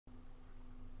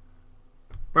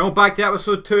Well, back to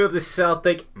episode 2 of the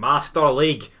Celtic Master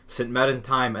League. St Mirren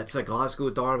time. It's a Glasgow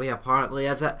derby, apparently,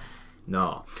 is it?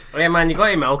 No. Oh yeah, man, you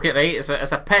got to milk it, right? It's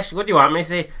a pish. What do you want me to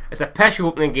say? It's a pish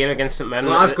opening game against St Mirren.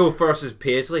 Glasgow versus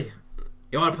Paisley.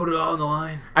 You want to put it all on the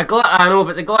line? I know,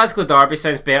 but the Glasgow derby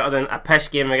sounds better than a pish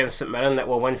game against St Mirren that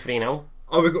will win 3-0.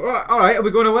 Alright, are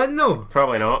we going to win though?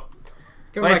 Probably not.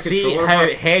 Let's see how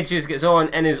Hedges gets on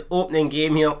in his opening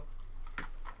game here.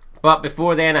 But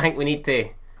before then, I think we need to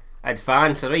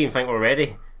advance. I don't even think we're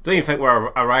ready. Don't even think we're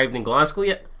arrived in Glasgow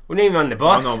yet. We're not even on the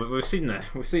bus. Oh no, but we've seen the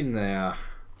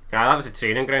that was a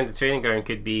training ground. The training ground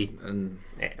could be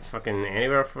fucking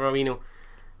anywhere for all we know.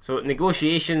 So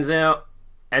negotiations there,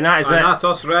 and that is it. That's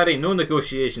us ready. No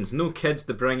negotiations, no kids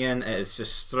to bring in. It is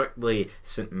just strictly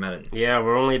St Mirren. Yeah,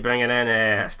 we're only bringing in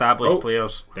established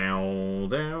players. We're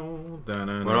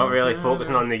not really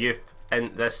focusing on the youth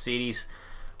in this series.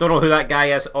 Don't know who that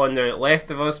guy is on the left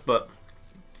of us, but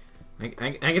I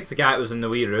think it's the guy that was in the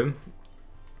wee room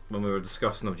when we were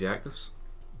discussing objectives.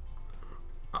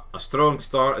 A strong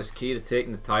start is key to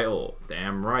taking the title.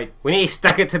 Damn right. We need to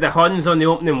stick it to the Huns on the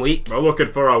opening week. We're looking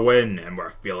for a win and we're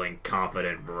feeling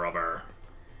confident, brother.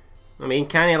 I mean,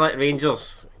 can you let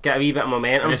Rangers get a wee bit of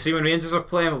momentum? And you see, when Rangers are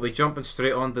playing, we'll be jumping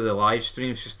straight onto the live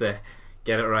streams just to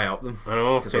get it right up them. I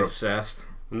know, because we're obsessed.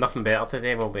 Nothing better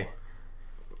today, will be.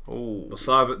 Oh, we'll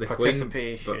start with the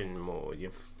participation mode.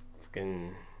 You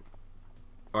fucking.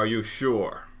 Are you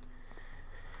sure?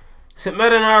 St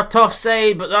Mirren are a tough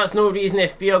side, but that's no reason to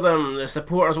fear them. The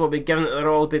supporters will be giving it their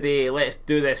all today. Let's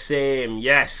do the same.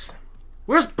 Yes.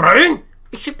 Where's Brown?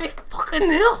 He should be fucking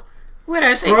there.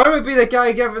 Where is he? Brown would be the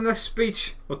guy giving this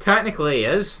speech. Well, technically he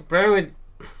is. Brown would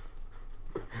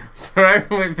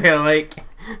be like,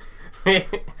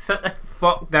 sit the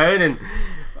fuck down and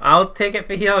I'll take it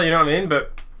for here. You know what I mean?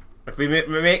 But if we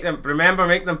make them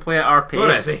play at our pace. Where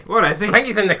is he? I think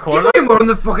he's in the corner. He's not even on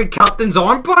the fucking captain's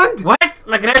armband. What?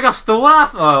 McGregor stole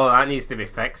off? Oh, that needs to be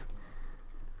fixed.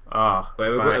 Oh, wait,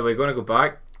 are we going to go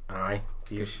back? Aye.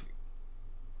 You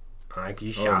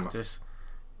shaft us.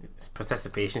 It's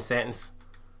participation settings.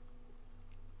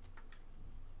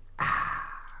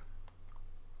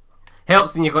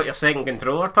 Helps when you got your second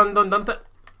controller turned on, doesn't it?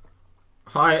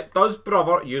 Hi, it does,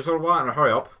 brother. User want to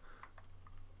hurry up.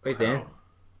 Wait then.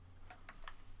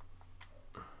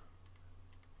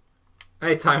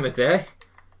 Any time of day.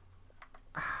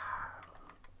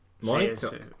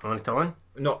 Monitor?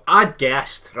 No, I'd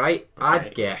guessed, right?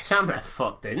 I'd guessed. Can't be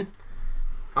fucked in.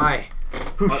 Aye.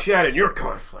 Who's sharing your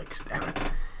cornflakes? Damn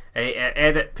it.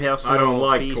 Edit personal. I don't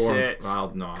like presets.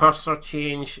 Well, no. Cursor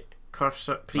change.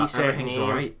 Cursor preset name.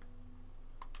 Alright.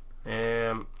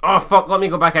 Oh fuck! Let me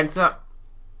go back into that.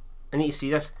 I need to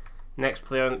see this. Next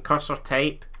player. Cursor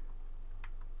type.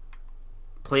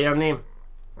 Player name.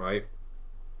 Right.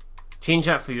 Change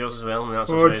that for yours as well. And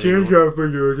that's change that for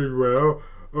yours as well.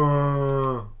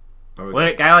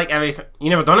 Look, I like everything. You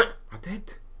never done it? I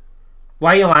did.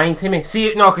 Why are you lying to me?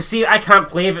 See, no, because I can't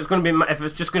play if it's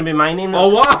just going to be my name.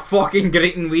 Oh, what a fucking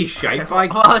greeting wee shite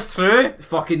bag. Oh, that's true.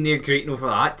 Fucking near greeting over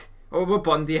that. Oh, what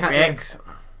button do you hit? X.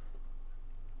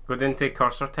 Go into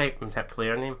cursor type and hit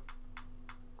player name.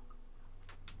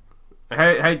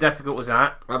 How difficult was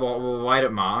that? Well, why did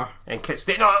it matter? And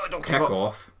no, don't kick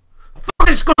off.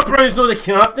 Fucking Scott Brown's not the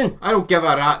captain. I don't give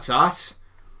a rat's ass.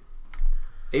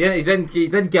 He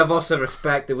didn't give us the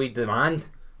respect that we demand.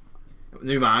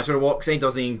 New manager walks in,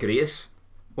 doesn't even greet us.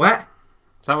 What?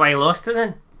 Is that why he lost it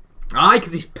then? Aye,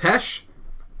 because he's pish.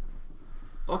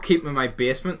 I'll keep him in my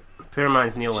basement. Poor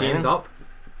man's Neil chained up.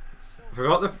 I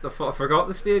forgot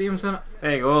the stadium's in it.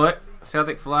 There you go, look.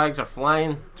 Celtic flags are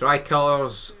flying.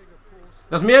 Tricolours.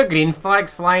 There's more green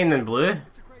flags flying than blue.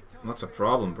 That's a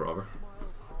problem, brother.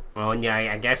 Well, yeah,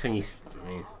 I guess when you...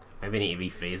 maybe need to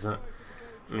rephrase that.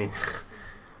 I mean...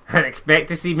 I'd expect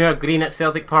to see more green at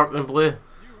Celtic Park than blue.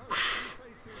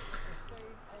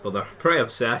 Well, they're pretty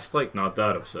obsessed, like, not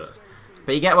that obsessed.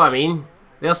 But you get what I mean.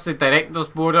 There's the directors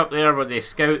board up there where they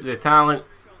scout the talent.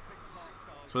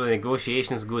 That's where the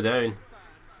negotiations go down.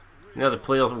 And there's the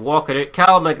players walking out.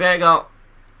 Callum McGregor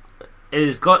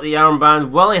has got the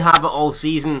armband. Will he have it all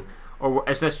season? Or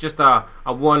is this just a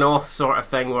one-off sort of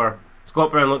thing where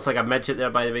Scott Brown looks like a midget there,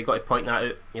 by the way. Got to point that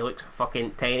out. He looks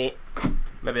fucking tiny.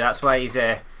 Maybe that's why he's...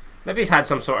 maybe he's had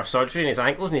some sort of surgery in his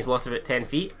ankles and he's lost about 10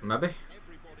 feet. Maybe.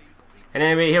 And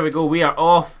anyway, here we go. We are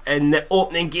off in the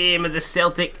opening game of the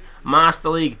Celtic Master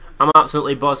League. I'm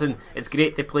absolutely buzzing. It's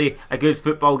great to play a good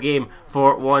football game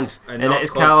for once. And it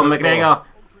is Callum McGregor.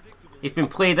 He's been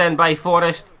played in by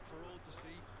Forrest.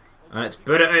 And it's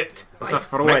put it out by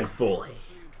Mick Foley.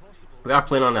 We are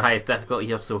playing on the highest difficulty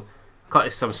here, so cut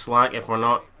us some slack if we're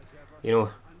not,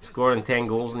 scoring 10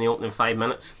 goals in the opening 5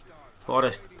 minutes.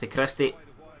 Forrest to Christie.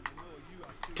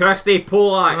 Christie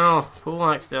poleaxed. Oh,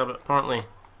 poleaxed there, but apparently.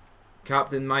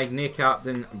 Captain Magney,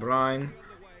 Captain Brian.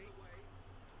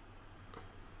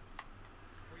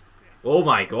 Oh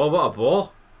my god, what a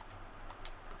ball.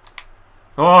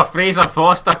 Oh, Fraser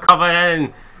Foster coming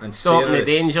in. And Stopping the Sarah's-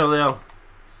 danger there.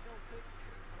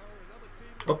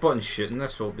 What button's shooting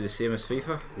this? Will it be the same as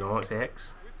FIFA? No, it's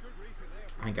X.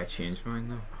 I think I changed mine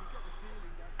though.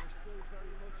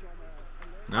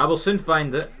 Nah, we'll soon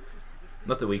find it.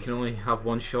 Not that we can only have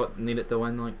one shot and need it to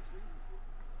win, like.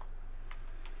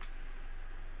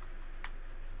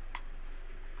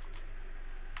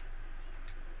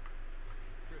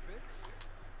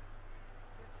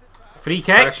 Free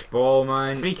kick. Fresh ball,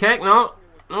 man. Free kick, no.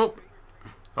 Nope.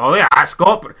 Oh yeah, that's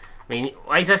Scott. I mean,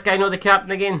 why is this guy not the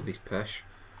captain again? He's pish.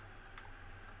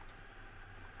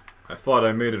 I thought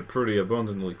I made it pretty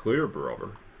abundantly clear, brother.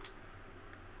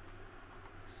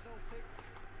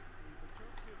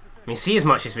 I mean, see, as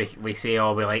much as we say,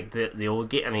 oh, we like the old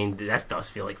game, I mean, this does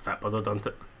feel like football, though, doesn't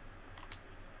it?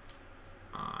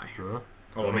 Aye. Huh?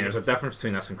 Oh, I mean, there's a difference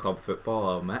between this and club football,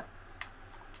 I'll admit.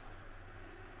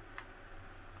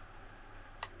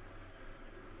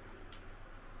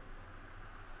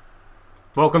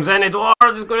 Ball comes in, Edward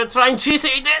is going to try and chase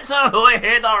it, he gets a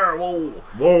header, whoa!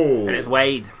 Whoa! And it's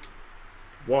wide.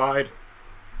 Wide.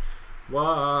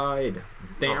 Wide.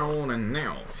 Down and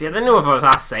now. See, I didn't know if I was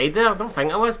offside there, I don't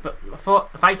think I was, but I thought,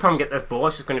 if I come get this ball,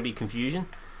 it's just going to be confusion.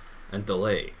 And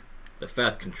delay. The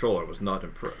fat controller was not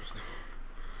impressed.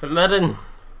 St Mirren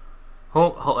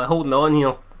holding on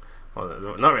here.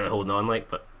 Well, not really holding on, like,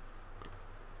 but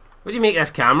what do you make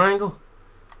this camera angle?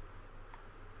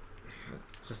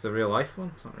 Is this the real life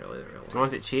one? It's not really the real Do life. you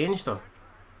want it changed, or?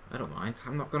 I don't mind.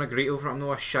 I'm not going to greet over it. I'm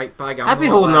not a shite bag. I've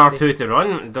been holding R2 to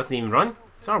run, it doesn't even run.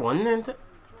 It's R1 now, isn't it?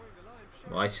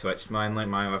 Well, I switched mine. Like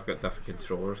mine, I've got different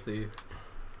controllers to you.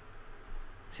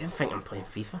 See, I think I'm playing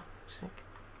FIFA. Sick.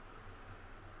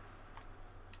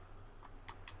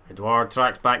 Edward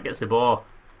tracks back, gets the ball.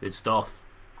 Good stuff.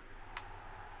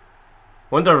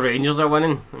 Wonder if Rangers are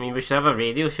winning. I mean, we should have a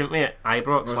radio, shouldn't we, at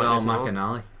Ibrox? Where's Let Al us know.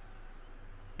 McAnally?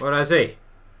 Where is he?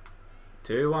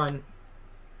 2-1.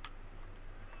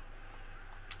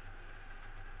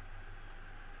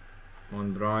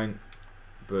 One Brian.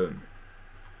 Boom.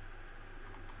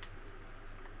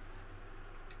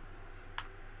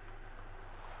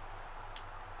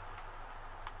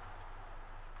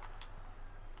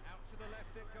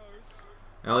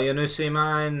 El Yanusi,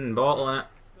 man, bottling it.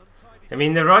 I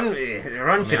mean, the run I,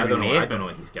 should have don't been know. made. I don't know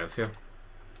what he's give here.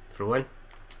 Throw in.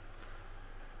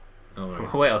 Oh,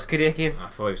 right. What else could he have gave? I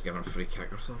thought he was giving a free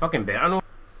kick or something. Fucking better, no?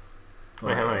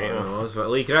 Right, I right, knows, but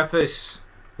Leigh Griffiths.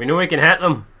 We know he can hit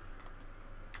them.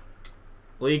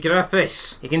 Leigh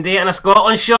Griffiths. He can do it in a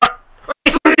Scotland shirt.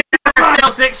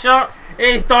 Celtic shirt.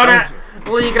 He's done it.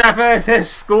 Leigh Griffiths has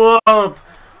scored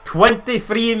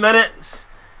 23 minutes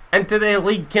into the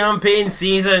league campaign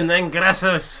season. And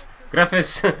Griffiths.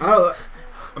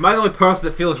 Am I the only person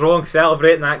that feels wrong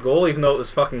celebrating that goal, even though it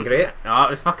was fucking great? Oh,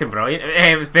 it was fucking brilliant.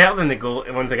 It was better than the goal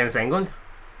ones against England.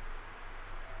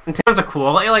 In terms of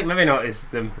quality, like, maybe not as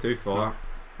them. Too far.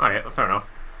 Alright, fair enough.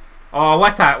 Oh,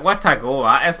 what a goal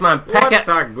that is, man. What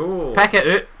a goal. Pick it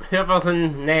out. Whoever's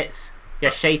in nets. You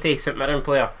shitey St Mirren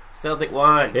player. Celtic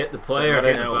 1. Hit the player, St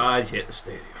hit Mirren the out. badge, hit the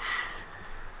stadium.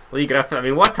 Leigh Griffiths, I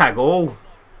mean, what a goal.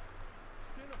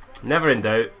 Never in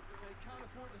doubt.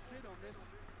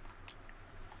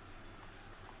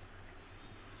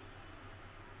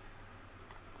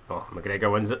 Oh, McGregor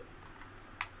wins it.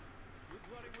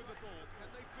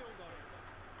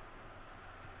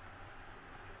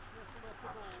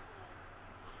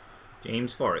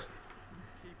 James Forrest.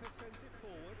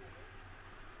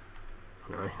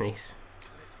 Oh, nice.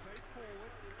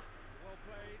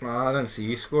 Well, I didn't see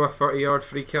you score a 30-yard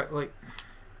free kick, like.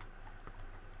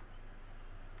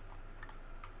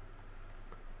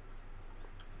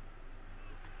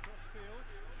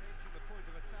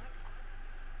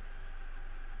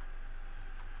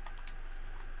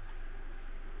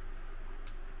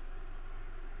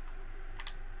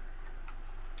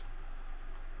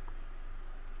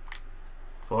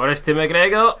 Forrest to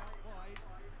McGregor.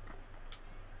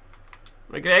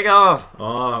 McGregor.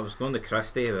 Oh, I was going to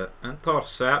Christie, but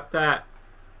intercept that.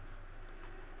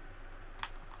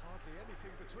 Hardly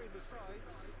anything between the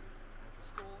sides. The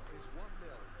score is 1-0.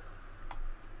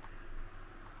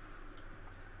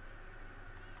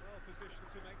 Well positioned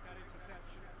to make that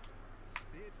interception.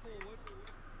 Steered forward.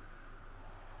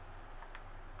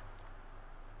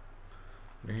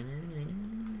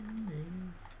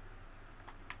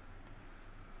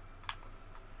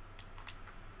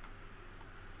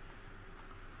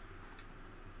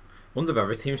 Wonder if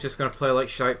every team's just going to play like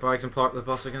shite bags and park the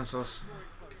bus against us.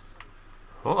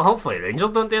 Well, hopefully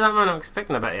Rangers don't do that, man. I'm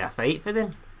expecting a bit of a fight for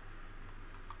them.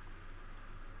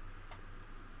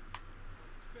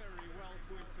 Very well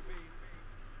to intervene.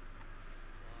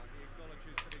 He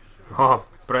acknowledges that it should Oh,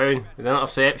 Brown, with an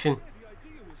interception. the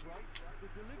idea was right, the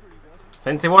delivery wasn't.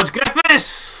 Sent towards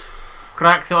Griffiths!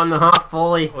 Cracks on the half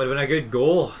volley. Would have been a good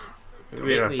goal. It would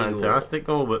be a Great wee fantastic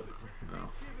goal, but Give it a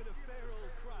fair old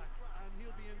crack and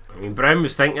he'll be in. I mean, Brown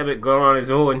was thinking about going on his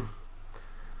own.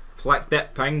 Flicked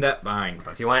it, pinged it, bang.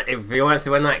 But if he wants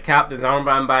to win that captain's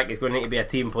armband back, he's going to need to be a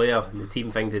team player. And the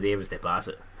team thing today was to pass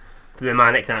it to the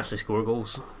man that can actually score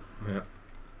goals. Yeah.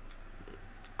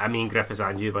 I mean Griffiths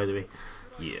and you, by the way.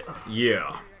 Yeah.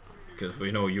 Yeah. Because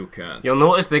we know you can't. You'll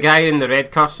notice the guy in the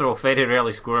red cursor will very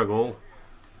rarely score a goal.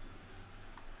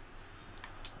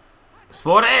 It's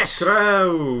Forrest!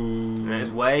 And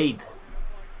it's wide.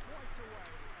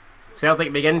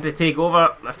 Celtic begin to take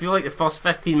over. I feel like the first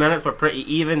 15 minutes were pretty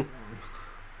even.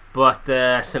 But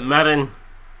St Mirren...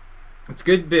 It's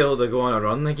good to be able to go on a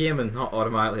run the game and not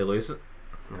automatically lose it.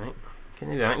 Right. Can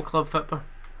you do that in club football?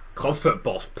 Club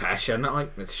football's pish, isn't it?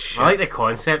 Like, it's shit. I like the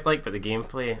concept, but the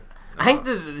gameplay... I think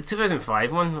the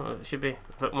 2005 one should be a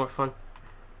bit more fun.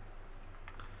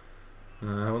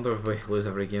 I wonder if we lose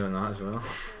every game in that as well.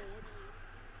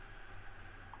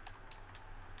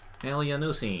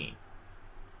 Elianusi.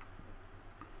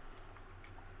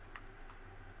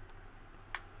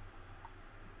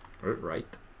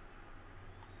 Right.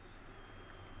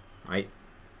 Right.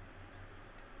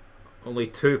 Only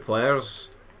 2 players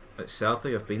at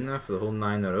Celtic have been there for the whole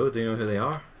 9 in a row. Do you know who they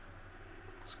are?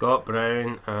 Scott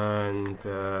Brown and...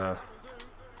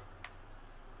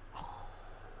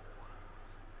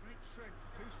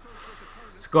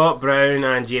 Scott Brown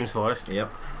and James Forrest.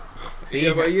 Yep. See,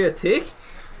 What are you a take?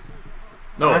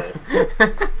 No.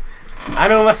 I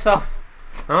know myself.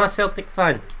 I'm a Celtic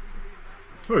fan.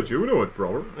 How'd you know it,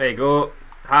 brother? There you go.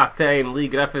 Half time, Leigh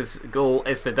Griffiths' goal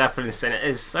is the difference, and it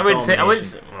is. I wouldn't say. I wouldn't.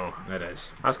 Say, well, It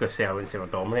is. I was going to say I wouldn't say we're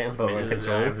dominating, but we're in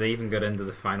control. If they even got into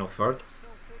the final third.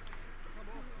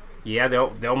 Yeah,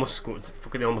 they almost scored.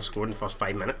 Fucking, they almost scored in the first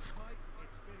 5 minutes.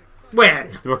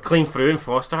 When? They were clean through, and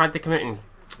Foster had to come out and.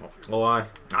 Oh, aye.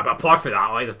 But apart from that,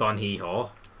 I'd have done hee-haw.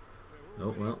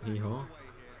 Oh, well, hee-haw.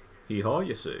 Hee-haw,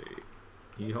 you say.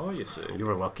 Hee-haw, you say. You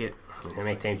were lucky. How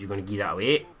many times are you going to give that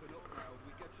away?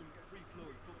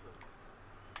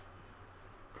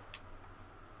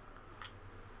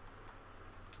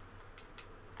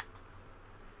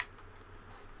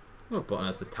 What button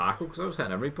is the tackle? Because I was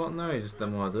hitting every button there, I just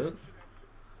didn't want to do it.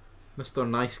 Mr.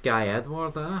 Nice Guy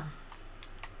Edward,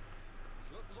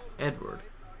 Edward.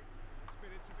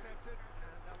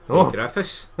 Oh,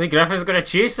 Griffiths. Leigh Griffiths going to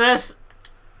chase this.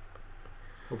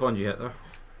 What button did you hit there?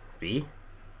 B.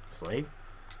 Slide.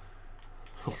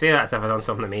 You say that as if I've done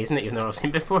something amazing that you've never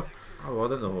seen before. Oh, well, I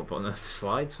didn't know what button is to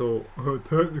slide, so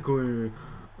technically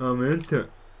I meant it.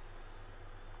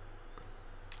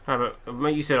 Ah,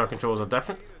 but you said our controls are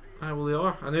different. Ah, well, they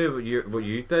are. I knew what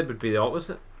you did would be the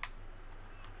opposite.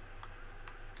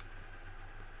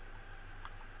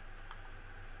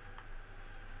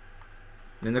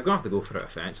 I mean, they're going to have to go for it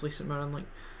eventually, St Mirren, like.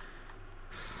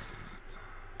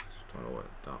 Just don't know what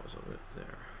that was about there.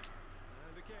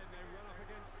 And again, they run up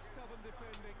against stubborn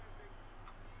defending.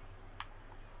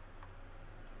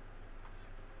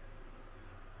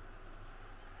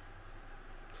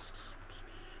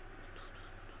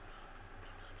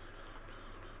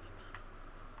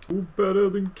 Who better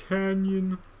than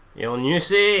Canyon? El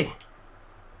Newsy.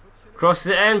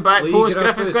 Crosses it in, back Leigh post.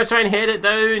 Griffiths going Griffiths. to try and head it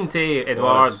down to Edward.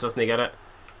 Forrest. Doesn't he get it?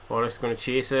 Forrest going to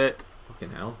chase it.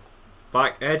 Fucking hell.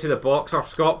 Back edge of the boxer.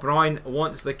 Scott Brown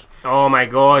wants the. Oh my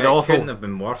god, It awful. couldn't have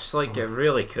been worse. Like, it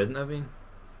really couldn't have been.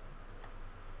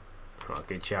 Oh,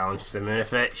 good challenge for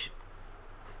Zimunovic.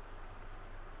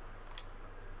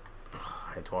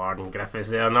 Edward and Griffiths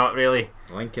there, not really.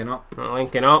 Linking up. Not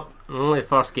linking up. Only the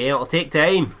first game. It'll take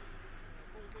time.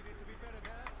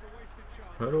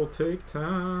 It'll take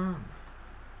time.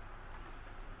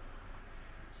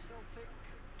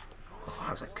 Oh,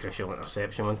 that was a crucial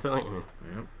interception, wasn't it? I mean,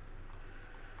 Yep.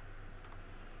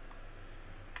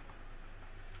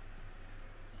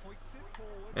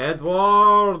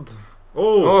 Edward!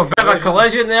 oh, a bit of a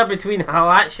collision there between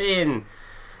Halachi and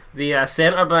the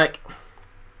centre back.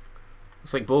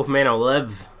 Looks like both men will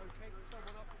live.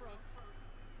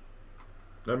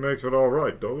 That makes it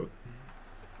alright, does it?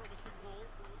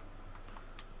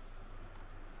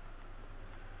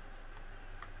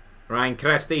 Ryan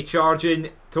Christie charging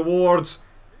towards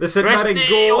the St Mirren Christie,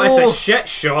 goal. It's oh. a shit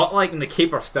shot, like, and the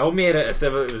keeper still made it as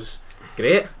if it was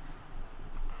great.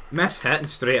 Miss hitting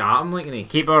straight at him like any.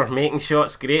 Keeper making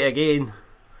shots great again.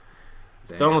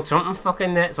 Is Donald Trump in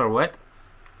fucking nets or what?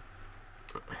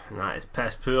 That is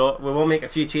piss poor. We will make a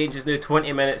few changes now.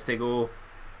 20 minutes to go.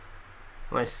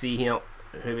 Let's see here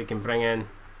who we can bring in.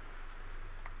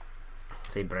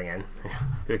 Say bring in.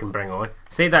 Who can bring on?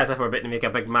 Say that as if we're about to make a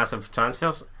big massive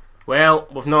transfers. Well,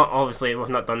 we've not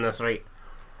done this right.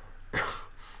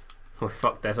 We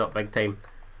fucked this up big time.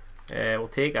 We'll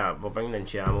take that. We'll bring in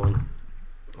Chamo on.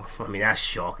 I mean, that's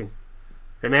shocking.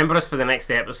 Remember us for the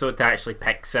next episode to actually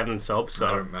pick 7 subs. So.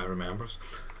 I remembers.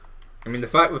 I mean, the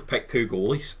fact we've picked 2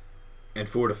 goalies and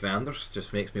 4 defenders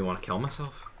just makes me want to kill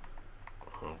myself.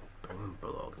 Oh, bring in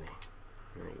Bologna.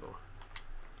 There you go.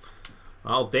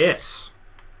 All this.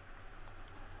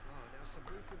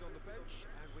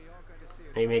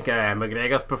 You make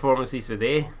McGregor's performances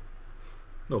today.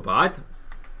 No bad.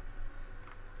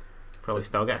 Probably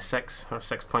still get a 6 or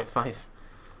 6.5.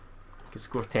 Could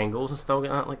score 10 goals and still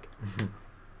get that, like.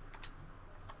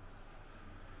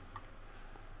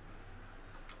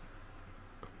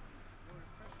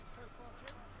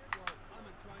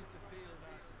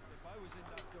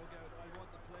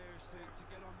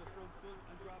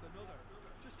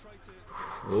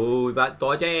 Oh, that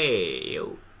dodgy.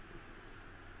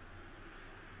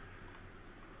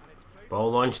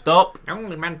 Ball launched up. I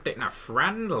only meant it in a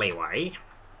friendly way.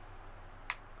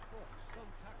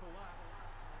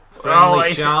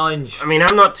 Friendly challenge. I mean,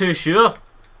 I'm not too sure.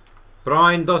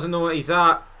 Brian doesn't know what he's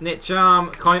at. Nick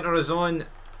Cham, counter is on.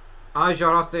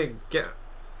 Ajar has to get.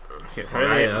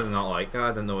 I did not like that. I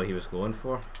didn't know what he was going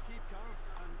for.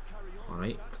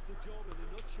 Alright.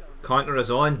 Counter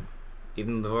is on.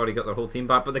 Even though they've already got their whole team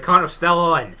back. But the counter's still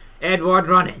on. Edward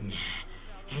running.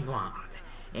 Edward.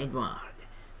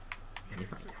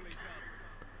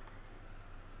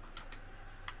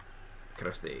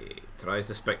 Christie tries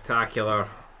the spectacular.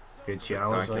 Good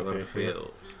challenge. Spectacular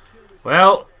fails.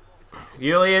 Well,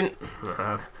 Julian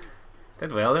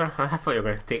did well there. I thought you were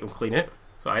going to take him clean out.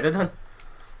 So I did then.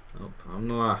 Nope, I'm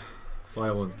not a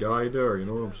violent guy there, you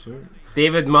know what I'm saying?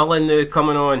 David Mullen now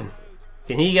coming on.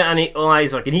 Can he get an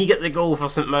equaliser? Can he get the goal for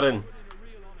St Mirren?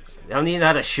 They haven't even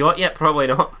had a shot yet, probably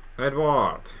not.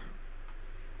 Edward.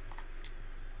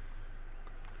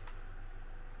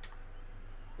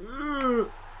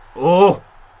 Oh!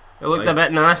 It looked a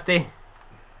bit nasty.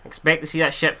 Expect to see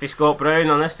that shit for Scott Brown.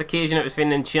 On this occasion it was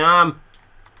Finnan Cham.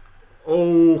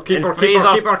 Oh, keeper.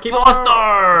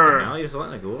 Foster! Hell, he was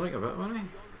letting it go like a bit, wasn't he?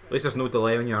 At least there's no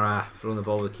delay when you're throwing the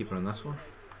ball to the keeper in this one.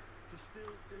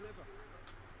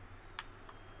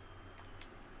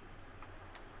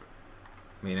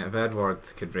 I mean, if Edward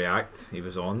could react, he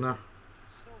was on there.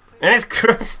 And it's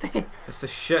Christie. It's the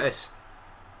shittest.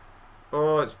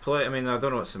 Oh, it's play. I mean, I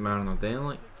don't know what St Mirren are doing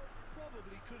like.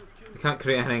 They can't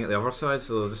create anything at the other side,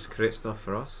 so they'll just create stuff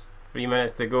for us. 3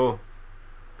 minutes to go.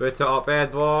 Boot it up,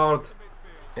 Edward.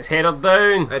 It's headed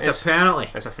down. It's a penalty.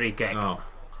 It's a free kick. Oh.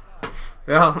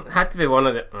 Well, it had to be one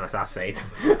of the. Oh, that's offside.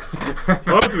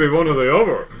 Had to be one or the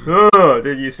other. Oh,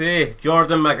 did you say?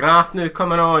 Jordan McGrath now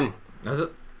coming on. Is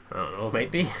it? I don't know,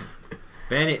 might be.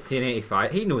 Ben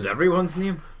 1885. He knows everyone's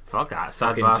name. Fuck that,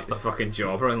 sad Fucking, bastard. fucking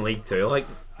jobber in League 2. Like,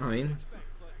 I mean,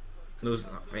 knows.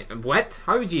 What?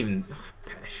 How would you even?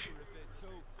 Pish.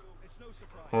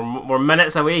 We're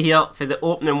minutes away here for the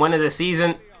opening win of the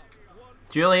season.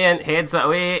 Julian heads it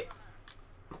away.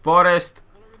 Forrest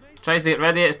tries to get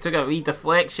rid of it. It's took a wee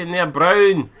deflection there.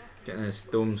 Brown. Getting his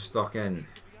dome stuck in.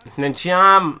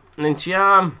 Nincham.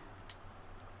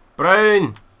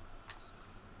 Brown.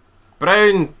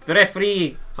 The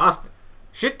referee.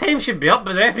 Time should be up,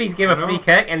 but the referee's gave a free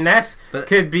kick, and this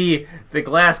could be the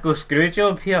Glasgow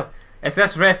screwjob here. Is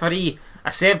this referee a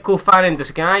Sevco fan in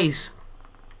disguise?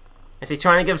 Is he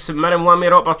trying to give St Mirren one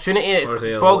more opportunity?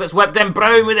 Ball gets whipped in.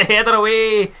 Brown with the header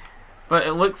away. But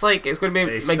it looks like it's going to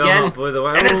be McGinn.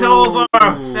 And it's over.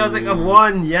 Celtic have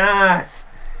won. Yes.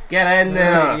 Get in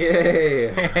there.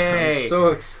 Yeah. Hey. I'm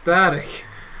so ecstatic.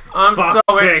 I'm so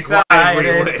excited.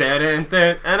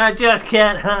 Why And I just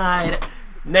can't hide.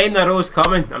 9 in a row's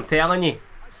coming. I'm telling you.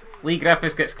 Leigh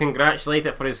Griffiths gets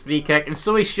congratulated for his free kick. And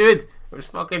so he should. It was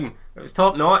top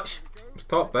notch. It was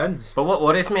top bins. But what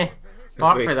worries me?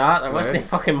 Apart from that, there wasn't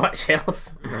fucking much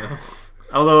else. No.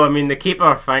 Although, I mean, the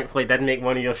keeper thankfully did make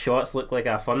one of your shots look like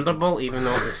a thunderbolt, even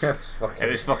though it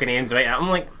was fucking aimed right at him.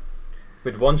 Like,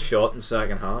 with one shot in the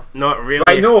second half. Not really.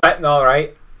 I know it. No,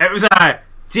 right. It was a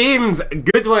James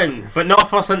Goodwin, but not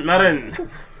for St Mirren.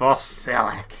 For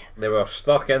Celtic. They were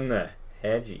stuck in the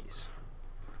hedges.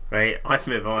 Right, let's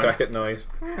move on. Cricket noise.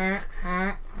 Right,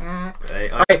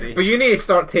 but you need to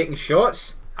start taking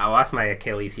shots. Oh, that's my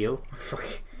Achilles heel.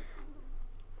 Fuck.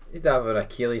 You'd have an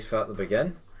Achilles foot at the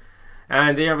beginning.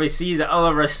 And there we see the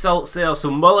other results there. So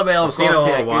Motherwell have Seen a got lot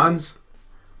to of ones.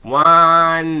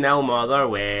 1-0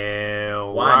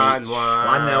 Motherwell. 1-1.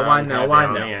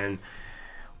 1-0.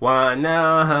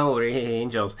 1-0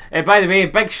 Rangers. By the way,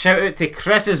 big shout out to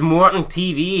Chris's Morton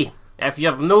TV. If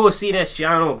you've no seen his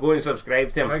channel, go and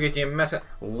subscribe to him. How could you miss it?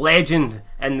 Legend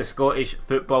in the Scottish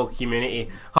football community.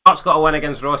 Hearts got a win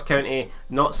against Ross County.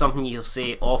 Not something you'll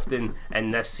see often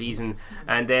in this season.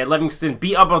 And Livingston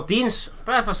beat Aberdeen.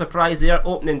 Bit of a surprise there.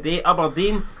 Opening day.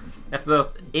 Aberdeen, if they're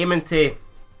aiming to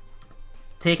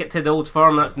take it to the Old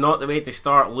Firm, that's not the way to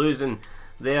start, losing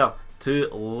there to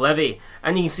Livy.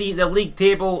 And you can see the league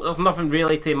table, there's nothing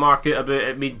really to mark out about it.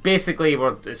 I mean, basically,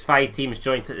 it's 5 teams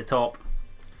joined at the top.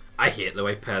 I hate the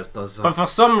way Pez does that. But for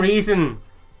some reason,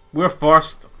 we're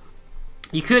first.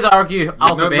 You could argue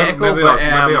alphabetical, maybe but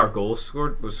maybe our goal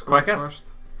scored was quicker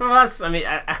first. Well, that's, I mean,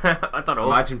 I don't know.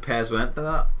 Imagine Pez went to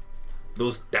that.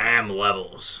 Those damn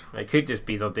levels. It could just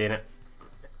be they're doing it.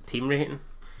 Team rating.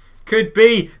 Could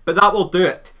be, but that will do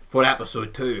it for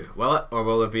episode 2, will it? Or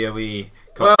will there be a wee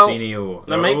cutscene?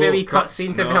 There might be a wee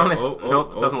cutscene, to be honest.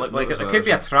 Nope, doesn't look like it. There could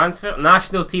be a transfer.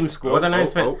 National team squad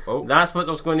announcement. That's what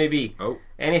there's going to be.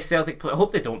 Any Celtic player. I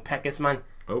hope they don't pick us, man.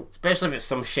 Especially if it's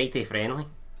some shitey friendly.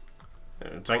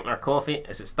 Drinking our coffee.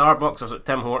 Is it Starbucks or is it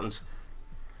Tim Hortons?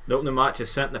 The opening match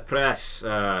has sent the press,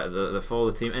 the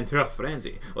follow the team into a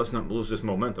frenzy. Let's not lose this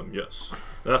momentum. Yes,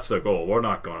 that's the goal. We're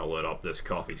not going to let up. This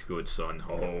coffee's good, son.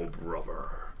 Oh,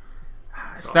 brother.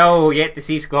 Still yet to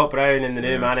see Scott Brown and the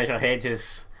new manager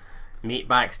Hedges meet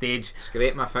backstage.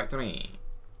 Scrape my victory.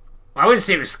 I wouldn't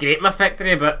say it was scrape my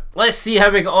victory, but let's see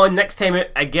how we get on next time out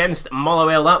against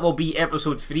Motherwell. That will be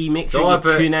episode 3. Make sure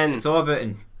you tune in. It's all about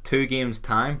in 2 games'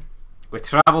 time. We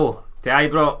travel to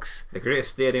Ibrox, the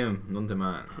greatest stadium known to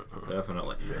man.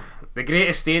 Definitely. The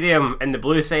greatest stadium in the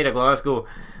blue side of Glasgow.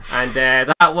 And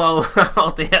that will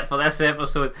do it for this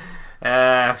episode.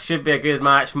 Should be a good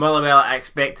match. Motherwell, I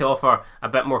expect to offer a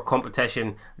bit more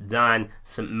competition than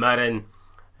St Mirren,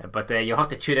 but you'll have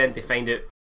to tune in to find out